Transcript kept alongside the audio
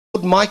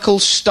called Michael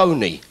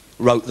Stoney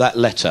wrote that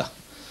letter.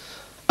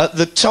 At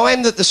the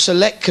time that the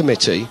Select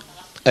Committee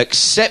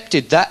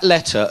accepted that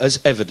letter as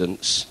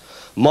evidence,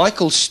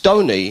 Michael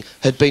Stoney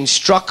had been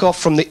struck off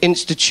from the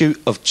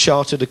Institute of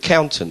Chartered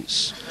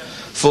Accountants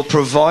for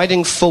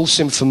providing false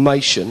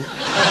information,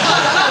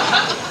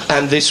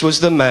 and this was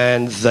the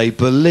man they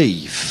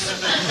believe.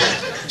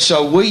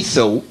 So we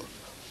thought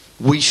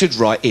we should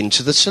write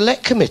into the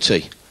Select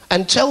Committee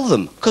and tell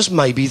them, because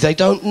maybe they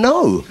don't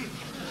know.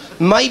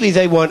 Maybe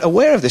they weren't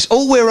aware of this.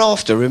 All we're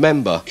after,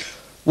 remember,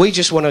 we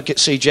just want to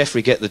see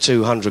Geoffrey get the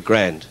 200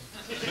 grand.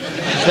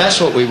 That's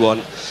what we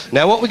want.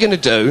 Now, what we're going to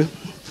do,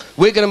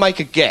 we're going to make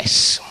a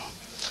guess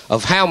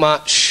of how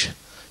much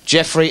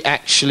Geoffrey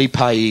actually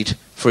paid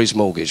for his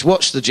mortgage.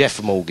 What's the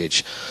Geoff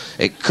mortgage?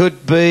 It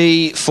could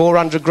be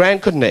 400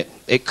 grand, couldn't it?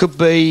 It could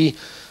be,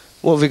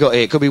 what have we got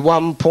here? It could be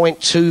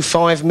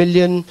 1.25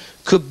 million,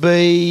 could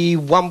be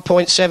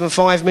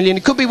 1.75 million,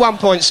 it could be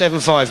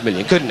 1.75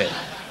 million, couldn't it?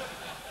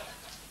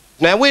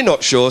 Now, we're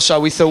not sure, so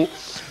we thought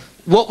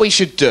what we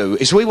should do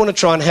is we want to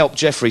try and help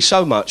Geoffrey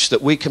so much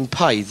that we can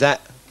pay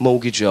that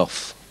mortgage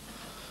off.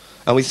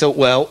 And we thought,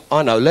 well,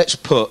 I know, let's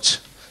put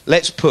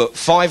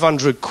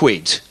 500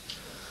 quid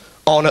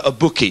on at a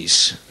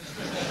bookies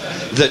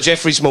that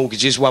Geoffrey's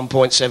mortgage is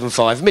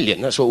 1.75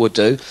 million. That's what we'll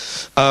do.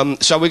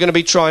 So we're going to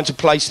be trying to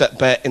place that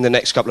bet in the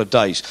next couple of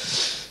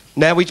days.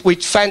 Now, we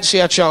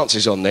fancy our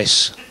chances on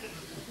this.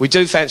 We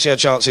do fancy our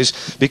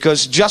chances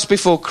because just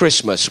before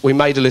Christmas we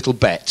made a little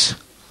bet.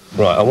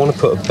 Right, I want to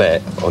put a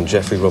bet on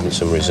Geoffrey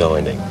Robinson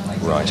resigning.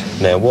 Right.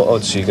 Now, what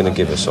odds are you going to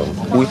give us on?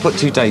 We put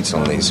 2 dates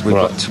on these. We've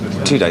got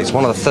 2 dates,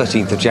 one on the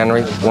 13th of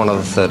January, one on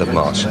the 3rd of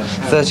March.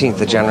 13th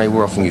of January,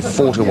 we're offering you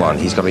 4 to 1.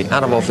 He's got to be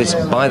out of office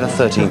by the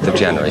 13th of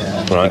January.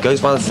 Right. If it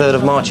goes by the 3rd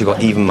of March, you've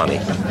got even money.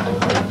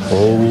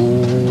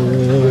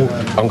 Oh,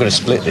 I'm going to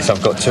split this.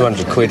 I've got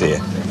 200 quid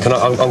here.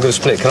 I'm going to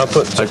split. Can I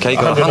put... OK,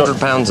 got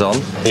 £100 on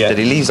that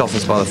he leaves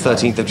office by the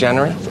 13th of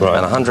January, right,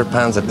 and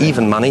 £100 of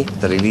even money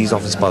that he leaves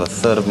office by the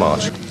 3rd of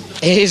March.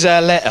 Here's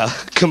our letter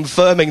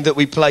confirming that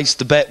we placed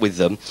the bet with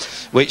them,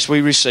 which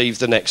we received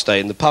the next day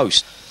in the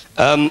post.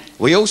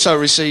 We also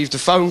received a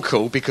phone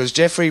call because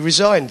Geoffrey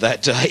resigned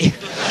that day.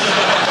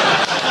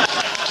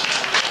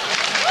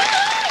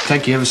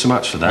 Thank you ever so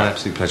much for that. My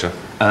absolute pleasure.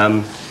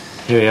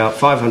 Here we are,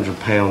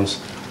 £500,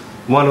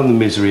 one on the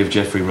misery of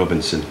Geoffrey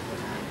Robinson.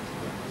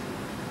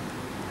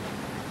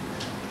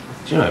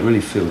 Do you know, it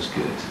really feels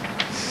good.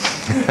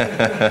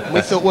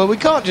 We thought, well, we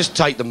can't just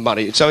take the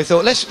money, so we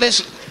thought,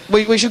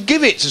 we should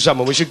give it to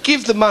someone. We should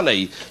give the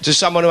money to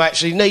someone who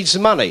actually needs the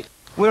money.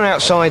 We're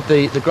outside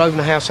the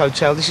Grosvenor House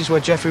Hotel. This is where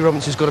Geoffrey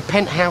Robinson's got a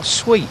penthouse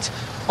suite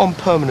on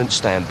permanent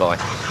standby.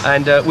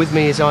 And with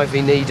me is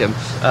Ivy Needham.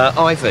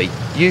 Ivy,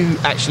 you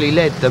actually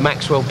led the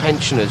Maxwell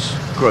Pensioners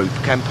Group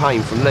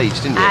campaign from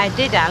Leeds, didn't you? I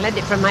did. I led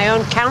it from my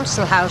own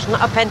council house,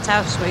 not a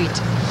penthouse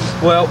suite.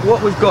 Well,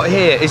 what we've got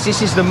here is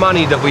this is the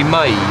money that we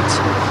made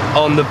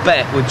on the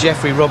bet with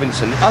Geoffrey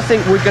Robinson. I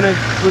think we're gonna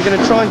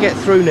try and get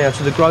through now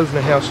to the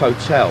Grosvenor House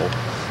Hotel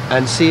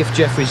and see if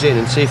Geoffrey's in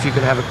and see if you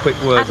can have a quick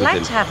word with him. I'd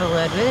like to have a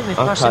word with him, if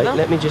possible. OK,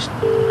 let me just...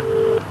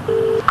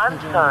 I'm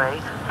sorry,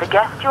 the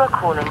guest you are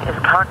calling is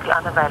currently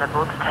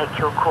unavailable to take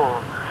your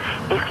call.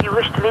 If you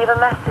wish to leave a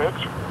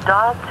message,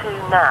 dial 2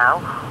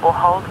 now or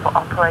hold for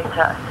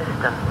operator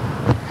assistance.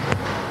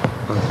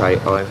 OK,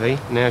 Ivy,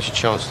 now's your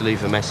chance to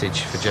leave a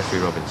message for Geoffrey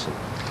Robinson.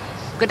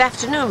 Good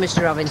afternoon,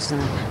 Mr. Robinson.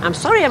 I'm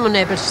sorry I'm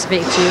unable to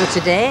speak to you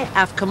today.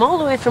 I've come all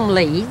the way from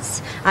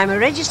Leeds. I'm a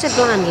registered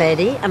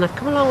landlady and I've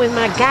come along with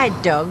my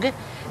guide dog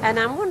and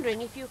I'm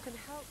wondering if you can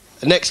help...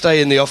 The next day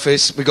in the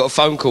office, we got a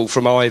phone call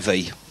from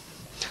Ivy.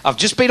 I've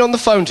just been on the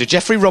phone to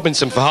Geoffrey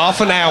Robinson for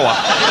half an hour.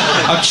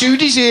 I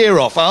chewed his ear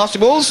off. I asked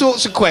him all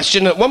sorts of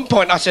questions. At one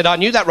point I said, I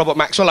knew that Robert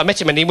Maxwell. I met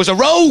him and he was a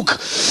rogue.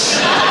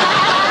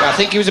 I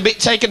think he was a bit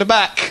taken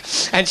aback.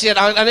 And she said,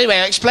 anyway,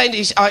 I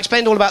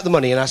explained all about the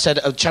money, and I said,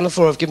 Channel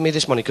 4 have given me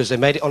this money because they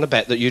made it on a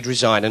bet that you'd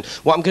resign, and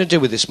what I'm going to do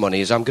with this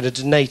money is I'm going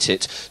to donate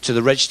it to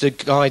the Registered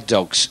Guide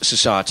Dogs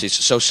Societies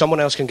so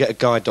someone else can get a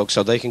guide dog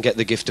so they can get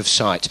the gift of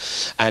sight.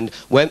 And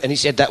he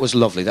said, that was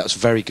lovely, that was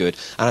very good.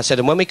 And I said,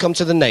 and when we come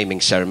to the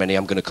naming ceremony,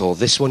 I'm going to call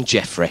this one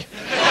Geoffrey.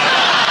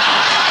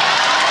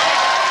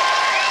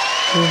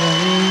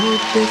 When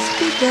would this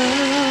be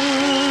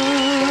done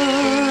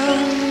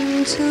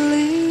to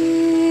live?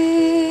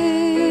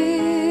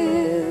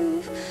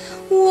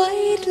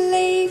 White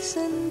lace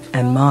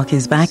and Mark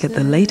is back at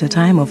the later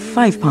time of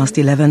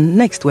 11:05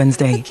 next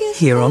Wednesday,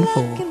 here on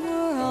 4.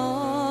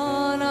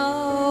 On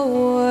our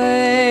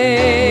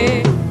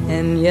way.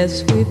 And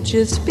yes, we've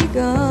just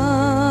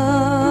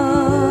begun.